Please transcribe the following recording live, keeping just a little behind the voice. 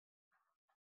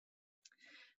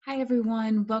Hi,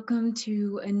 everyone. Welcome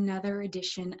to another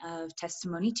edition of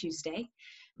Testimony Tuesday.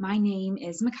 My name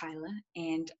is Michila,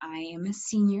 and I am a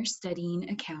senior studying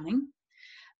accounting.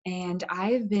 And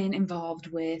I have been involved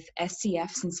with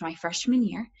SCF since my freshman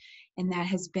year, and that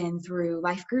has been through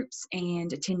life groups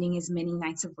and attending as many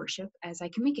nights of worship as I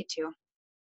can make it to.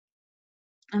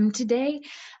 Today,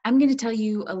 I'm going to tell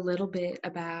you a little bit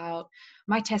about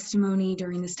my testimony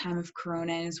during this time of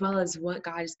Corona, as well as what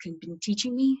God has been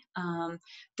teaching me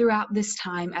throughout this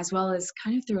time, as well as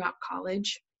kind of throughout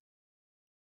college.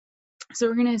 So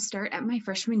we're going to start at my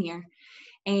freshman year.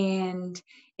 And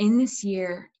in this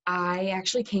year, I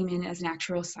actually came in as an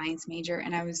actuarial science major,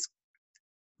 and I was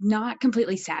not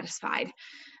completely satisfied.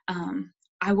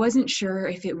 I wasn't sure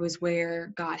if it was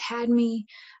where God had me.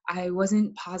 I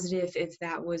wasn't positive if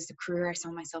that was the career I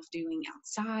saw myself doing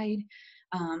outside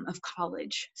of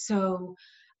college. So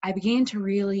I began to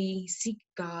really seek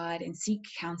God and seek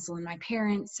counsel in my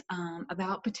parents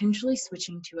about potentially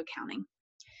switching to accounting.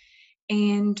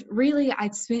 And really,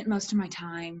 I'd spent most of my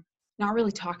time not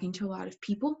really talking to a lot of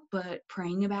people, but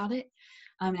praying about it,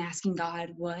 and asking God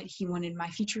what He wanted my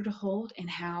future to hold and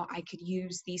how I could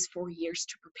use these 4 years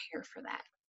to prepare for that.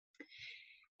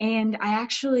 And I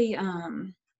actually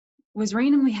was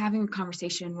randomly having a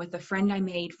conversation with a friend I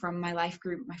made from my life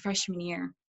group my freshman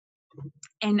year.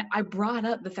 And I brought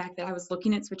up the fact that I was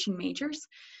looking at switching majors,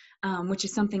 which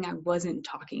is something I wasn't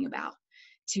talking about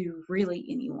to really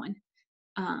anyone.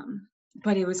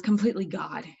 But it was completely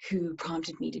God who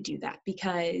prompted me to do that,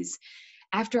 because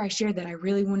after I shared that I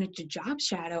really wanted to job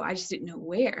shadow, I just didn't know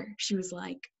where. She was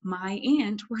like, my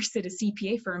aunt works at a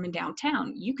CPA firm in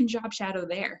downtown. You can job shadow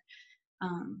there.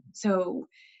 So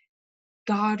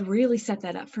God really set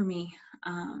that up for me.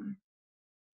 And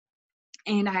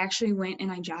I actually went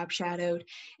and I job shadowed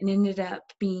and ended up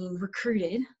being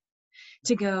recruited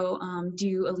to go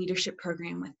do a leadership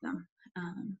program with them,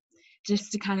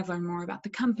 just to kind of learn more about the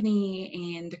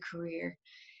company and the career,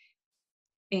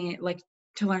 and like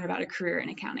to learn about a career in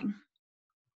accounting.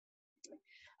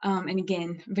 And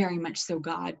again, very much so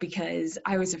God, because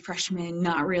I was a freshman,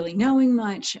 not really knowing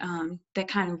much, that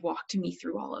kind of walked me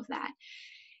through all of that.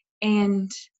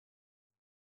 And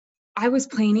I was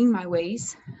planning my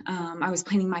ways. I was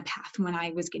planning my path when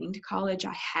I was getting to college.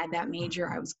 I had that major.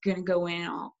 I was going to go in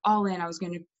all in. I was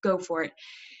going to go for it.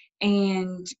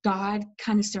 And God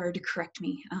kind of started to correct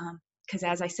me, because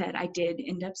as I said, I did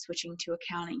end up switching to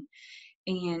accounting.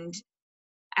 And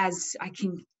as I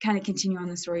can kind of continue on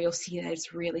the story, you'll see that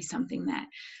it's really something that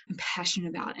I'm passionate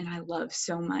about and I love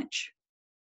so much.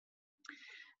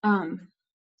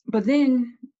 But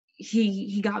then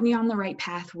he got me on the right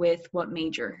path with what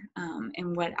major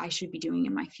and what I should be doing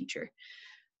in my future.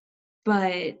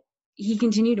 But he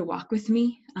continued to walk with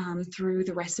me through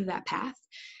the rest of that path.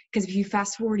 Because if you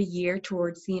fast forward a year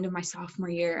towards the end of my sophomore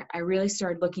year, I really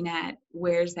started looking at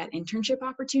where's that internship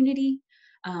opportunity?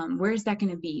 Where's that going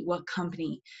to be? What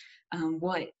company?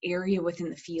 What area within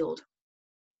the field?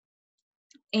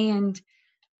 And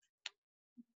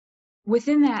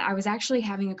within that, I was actually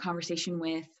having a conversation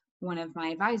with one of my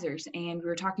advisors, and we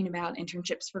were talking about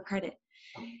internships for credit.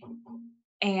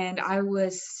 And I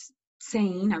was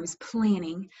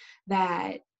planning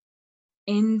that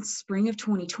in spring of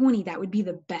 2020, that would be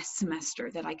the best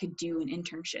semester that I could do an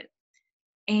internship.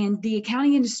 And the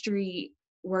accounting industry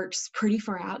works pretty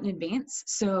far out in advance.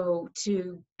 So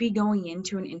to be going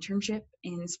into an internship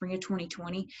in spring of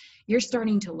 2020, you're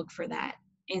starting to look for that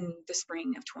in the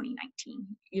spring of 2019.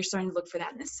 You're starting to look for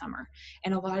that in the summer.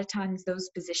 And a lot of times those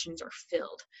positions are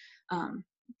filled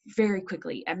very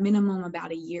quickly, at minimum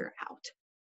about a year out.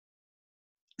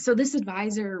 So this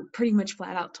advisor pretty much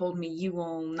flat out told me, you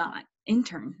will not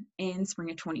intern in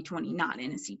spring of 2020, not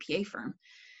in a CPA firm.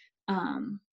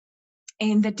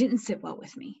 And that didn't sit well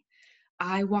with me.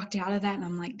 I walked out of that and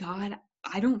I'm like, God,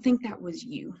 I don't think that was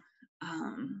you.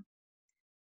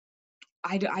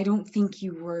 I don't think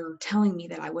you were telling me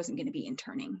that I wasn't going to be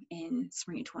interning in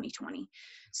spring of 2020.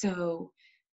 So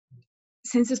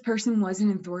since this person was in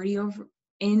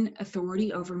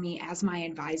authority over me as my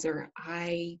advisor,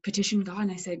 I petitioned God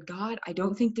and I said, God, I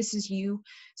don't think this is you,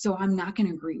 so I'm not going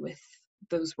to agree with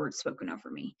those words spoken over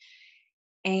me.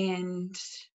 And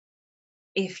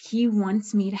if he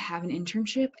wants me to have an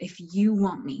internship, if you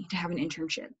want me to have an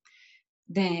internship,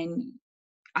 then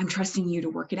I'm trusting you to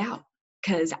work it out,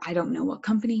 because I don't know what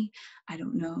company, I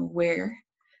don't know where,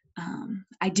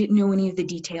 I didn't know any of the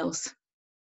details.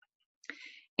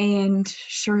 And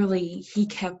surely he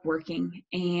kept working.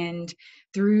 And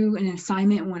through an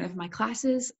assignment in one of my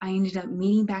classes, I ended up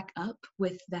meeting back up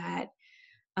with that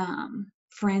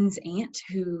friend's aunt,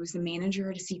 who's the manager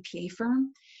at a CPA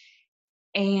firm.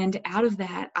 And out of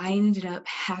that, I ended up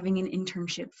having an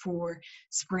internship for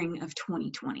spring of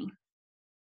 2020.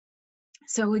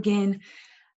 So again,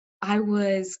 I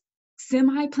was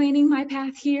semi-planning my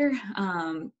path here,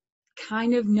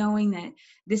 kind of knowing that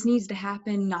this needs to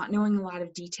happen, not knowing a lot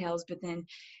of details, but then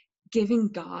giving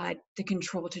God the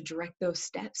control to direct those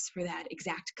steps for that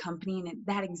exact company and at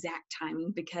that exact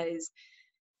timing, because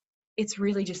it's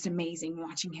really just amazing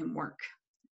watching him work.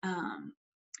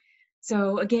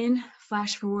 So again,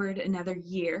 flash forward another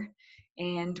year,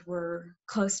 and we're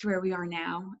close to where we are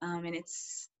now, and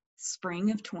it's spring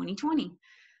of 2020,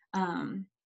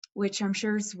 which I'm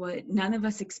sure is what none of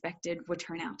us expected would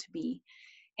turn out to be,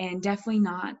 and definitely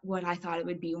not what I thought it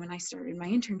would be when I started my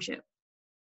internship.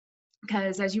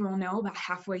 Because as you all know, about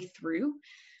halfway through,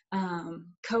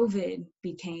 COVID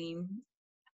became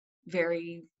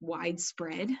very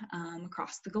widespread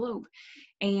across the globe.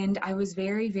 And I was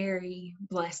very, very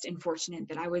blessed and fortunate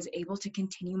that I was able to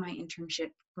continue my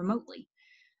internship remotely.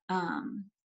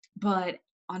 But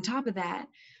on top of that,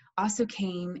 also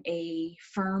came a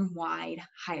firm-wide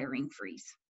hiring freeze.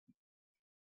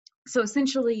 So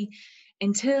essentially,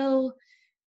 until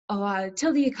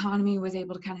the economy was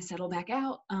able to kind of settle back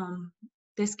out,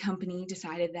 this company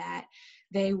decided that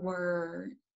they were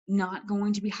not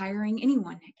going to be hiring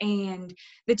anyone. And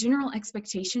the general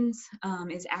expectations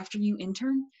is after you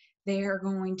intern, they are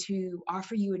going to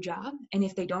offer you a job. And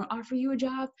if they don't offer you a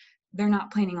job, they're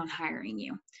not planning on hiring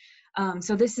you.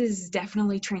 So this is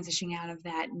definitely transitioning out of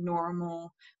that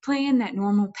normal plan, that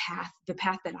normal path, the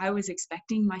path that I was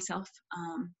expecting myself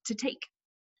to take.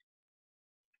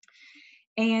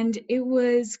 And it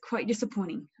was quite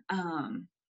disappointing.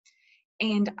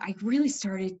 And I really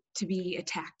started to be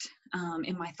attacked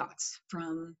in my thoughts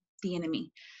from the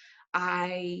enemy.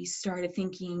 I started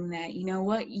thinking that, you know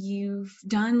what, you've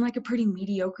done like a pretty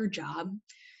mediocre job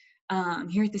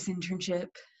here at this internship.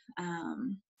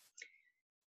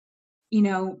 You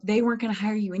know, they weren't going to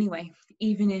hire you anyway.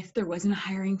 Even if there wasn't a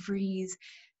hiring freeze,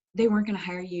 they weren't going to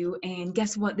hire you. And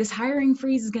guess what? This hiring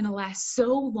freeze is going to last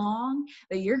so long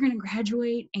that you're going to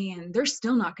graduate and there's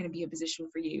still not going to be a position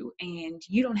for you. And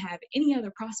you don't have any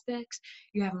other prospects.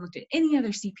 You haven't looked at any other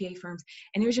CPA firms.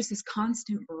 And it was just this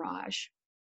constant barrage.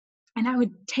 And I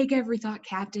would take every thought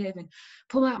captive and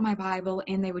pull out my Bible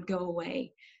and they would go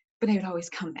away, but they would always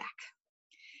come back.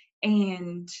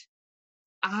 And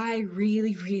I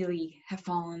really, really have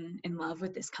fallen in love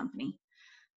with this company.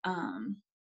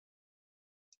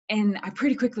 And I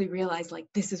pretty quickly realized, like,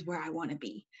 this is where I want to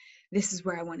be. This is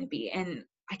where I want to be. And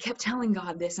I kept telling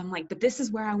God this. I'm like, but this is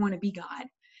where I want to be, God.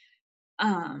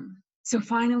 So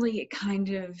finally, it kind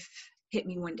of hit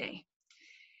me one day.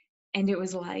 And it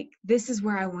was like, this is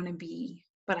where I want to be,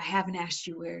 but I haven't asked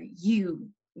you where you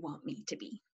want me to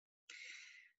be.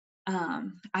 I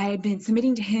had been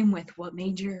submitting to him with what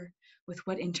major, with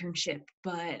what internship,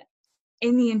 but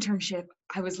in the internship,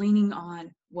 I was leaning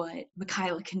on what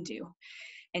Michila can do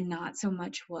and not so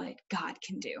much what God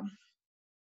can do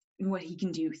and what he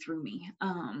can do through me.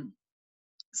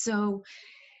 So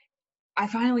I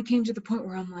finally came to the point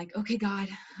where I'm like, okay, God,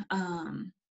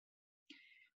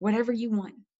 whatever you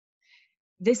want,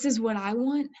 this is what I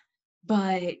want.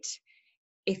 But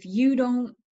if you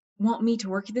don't want me to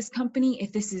work at this company,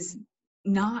 if this is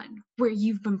not where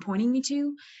you've been pointing me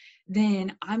to,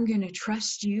 then I'm going to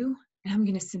trust you and I'm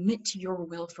going to submit to your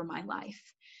will for my life.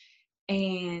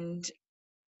 And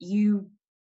you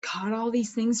got all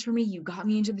these things for me. You got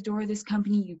me into the door of this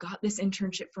company. You got this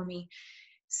internship for me.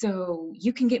 So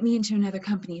you can get me into another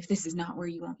company if this is not where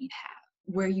you want me to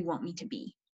have, where you want me to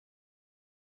be.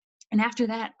 And after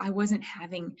that, I wasn't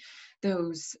having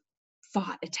those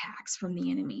thought attacks from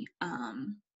the enemy.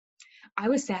 I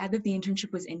was sad that the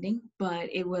internship was ending, but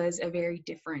it was a very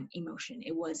different emotion.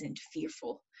 It wasn't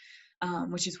fearful,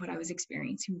 which is what I was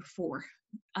experiencing before.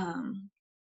 And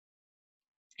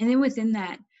then within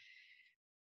that,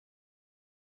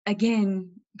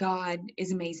 again, God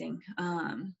is amazing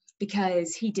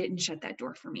because he didn't shut that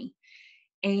door for me.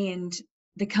 And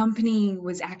the company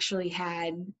was actually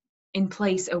had in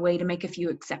place a way to make a few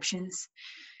exceptions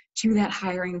to that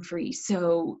hiring freeze.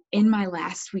 So in my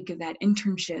last week of that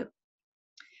internship,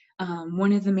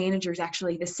 one of the managers,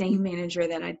 actually the same manager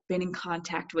that I'd been in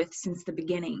contact with since the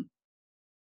beginning,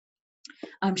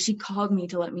 she called me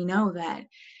to let me know that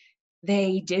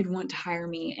they did want to hire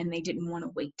me and they didn't want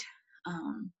to wait,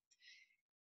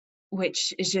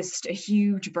 which is just a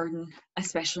huge burden,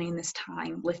 especially in this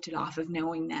time, lifted off of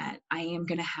knowing that I am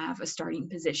going to have a starting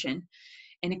position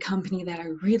in a company that I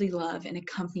really love and a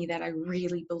company that I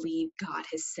really believe God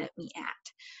has set me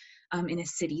at, in a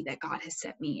city that God has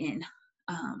set me in.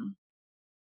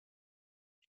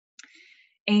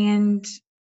 And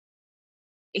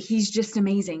he's just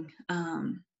amazing.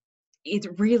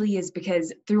 It really is,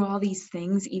 because through all these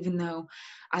things, even though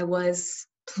I was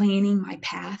planning my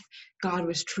path, God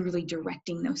was truly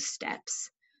directing those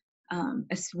steps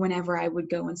as whenever I would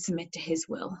go and submit to his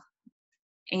will.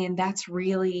 And that's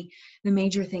really the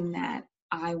major thing that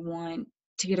I want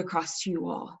to get across to you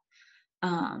all.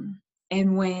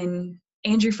 And when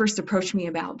Andrew first approached me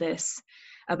about this,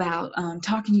 about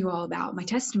talking to you all about my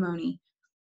testimony,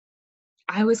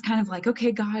 I was kind of like,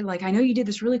 okay, God, like, I know you did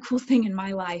this really cool thing in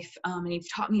my life, and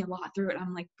you've taught me a lot through it.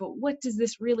 I'm like, but what does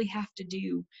this really have to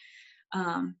do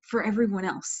for everyone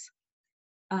else?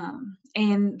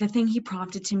 And the thing he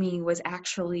prompted to me was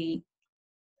actually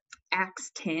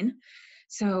Acts 10.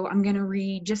 So I'm going to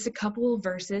read just a couple of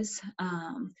verses.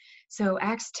 So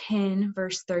Acts 10,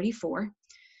 verse 34.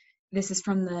 This is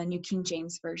from the New King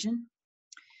James Version.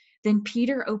 Then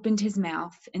Peter opened his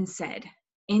mouth and said,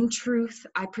 "In truth,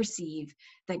 I perceive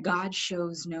that God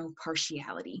shows no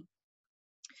partiality.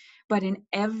 But in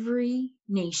every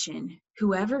nation,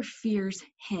 whoever fears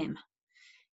him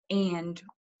and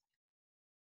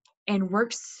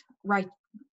works right."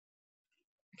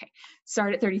 Okay,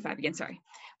 start at 35 again, sorry.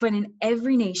 But in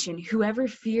every nation, whoever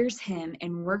fears him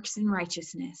and works in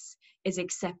righteousness is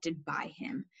accepted by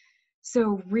him.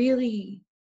 So really,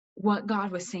 what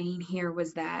God was saying here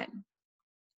was that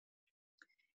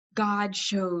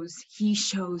he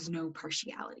shows no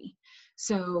partiality.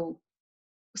 So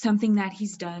something that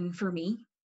he's done for me,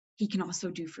 he can also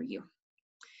do for you.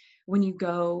 When you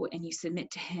go and you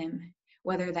submit to him,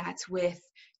 whether that's with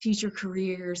future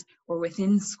careers or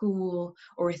within school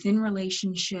or within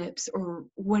relationships or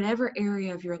whatever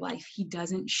area of your life, he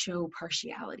doesn't show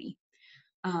partiality.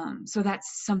 So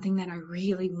that's something that I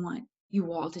really want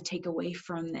you all to take away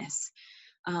from this,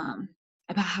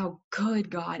 about how good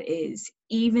God is,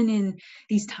 even in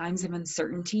these times of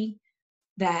uncertainty,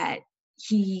 that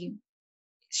he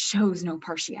shows no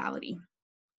partiality.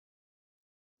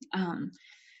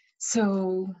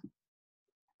 So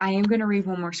I am going to read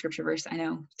one more scripture verse. I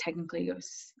know technically I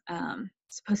was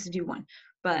supposed to do one,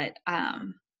 but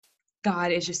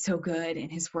God is just so good and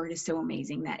his word is so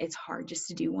amazing that it's hard just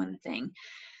to do one thing.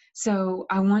 So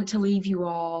I want to leave you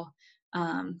all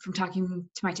from talking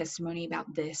to my testimony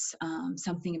about this,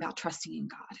 something about trusting in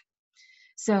God.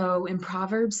 So in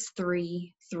Proverbs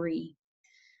 3:3,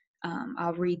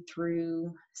 I'll read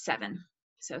through 7.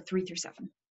 So 3 through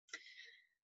 7.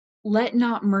 Let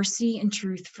not mercy and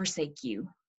truth forsake you.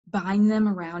 Bind them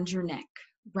around your neck.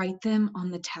 Write them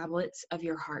on the tablets of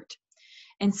your heart.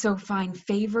 And so find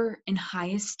favor and high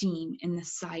esteem in the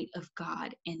sight of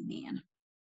God and man.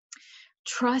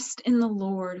 Trust in the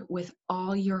Lord with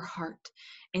all your heart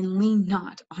and lean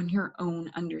not on your own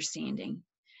understanding.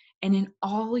 And in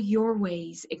all your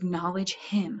ways acknowledge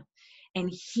him,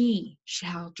 and he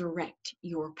shall direct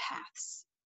your paths.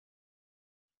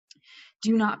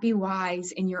 Do not be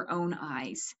wise in your own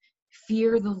eyes.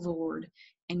 Fear the Lord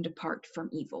and depart from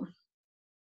evil.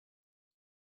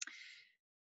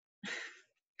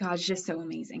 God's just so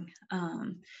amazing.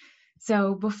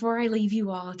 So before I leave you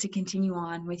all to continue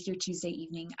on with your Tuesday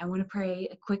evening, I want to pray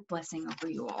a quick blessing over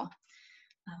you all.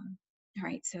 All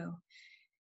right, so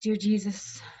dear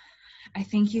Jesus, I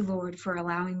thank you, Lord, for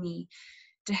allowing me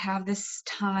to have this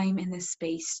time and this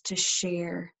space to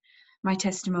share my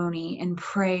testimony and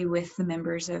pray with the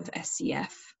members of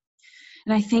SCF.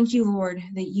 And I thank you, Lord,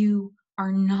 that you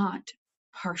are not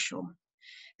partial,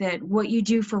 that what you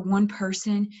do for one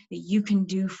person, that you can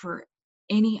do for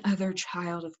any other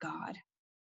child of God.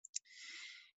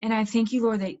 And I thank you,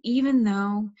 Lord, that even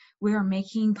though we are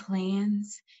making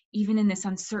plans, even in this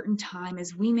uncertain time,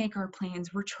 as we make our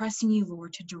plans, we're trusting you,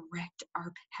 Lord, to direct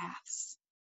our paths.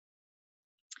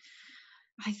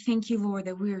 I thank you, Lord,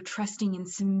 that we are trusting and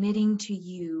submitting to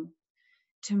you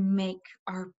to make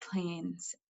our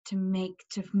plans, to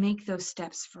make those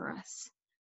steps for us.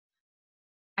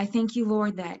 I thank you,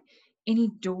 Lord, that any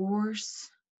doors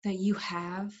that you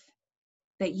have,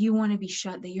 that you want to be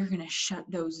shut, that you're going to shut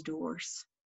those doors.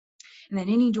 And that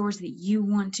any doors that you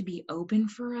want to be open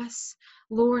for us,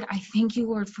 Lord, I thank you,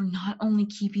 Lord, for not only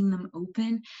keeping them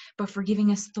open, but for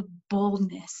giving us the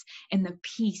boldness and the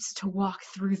peace to walk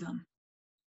through them.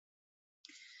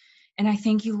 And I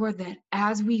thank you, Lord, that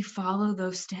as we follow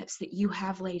those steps that you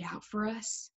have laid out for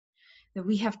us, that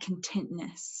we have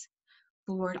contentness.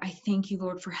 Lord, I thank you,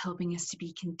 Lord, for helping us to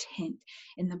be content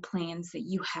in the plans that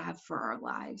you have for our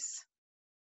lives.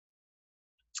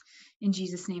 In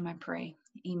Jesus' name I pray.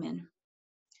 Amen.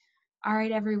 All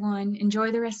right, everyone,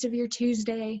 enjoy the rest of your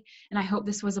Tuesday, and I hope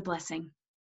this was a blessing.